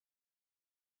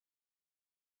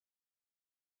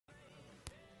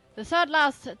The third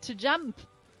last to jump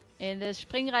in the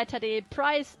Springreiter.de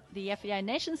prize, the FEI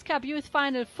Nations Cup Youth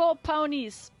Final, 4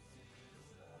 ponies.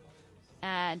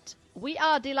 And we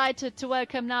are delighted to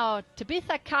welcome now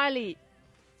Tabitha Kiley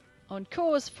on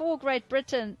course for Great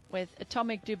Britain with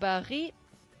Atomic du Barry,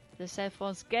 the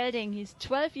Saint-France gelding. He's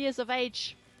 12 years of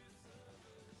age.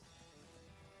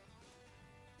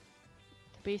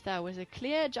 Tabitha with a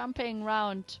clear jumping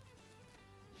round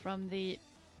from the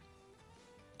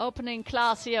opening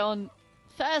class here on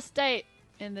Thursday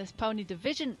in this pony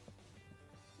division.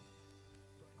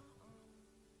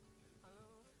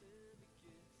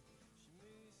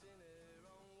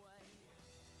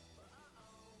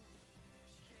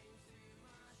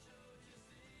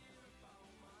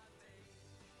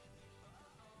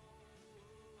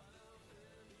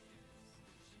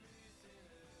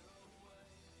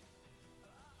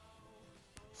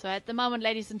 So at the moment,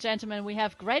 ladies and gentlemen, we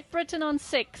have Great Britain on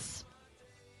 6,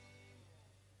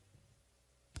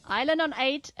 Ireland on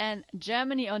 8, and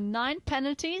Germany on 9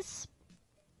 penalties.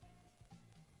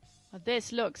 But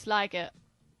this looks like a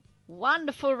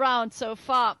wonderful round so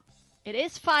far. It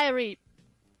is fiery,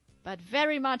 but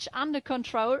very much under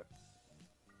control.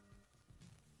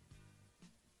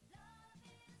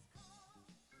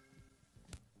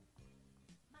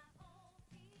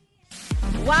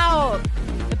 Wow!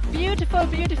 A beautiful,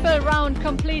 beautiful round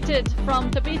completed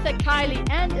from Tabitha Kiley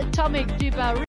and Atomic du Barry.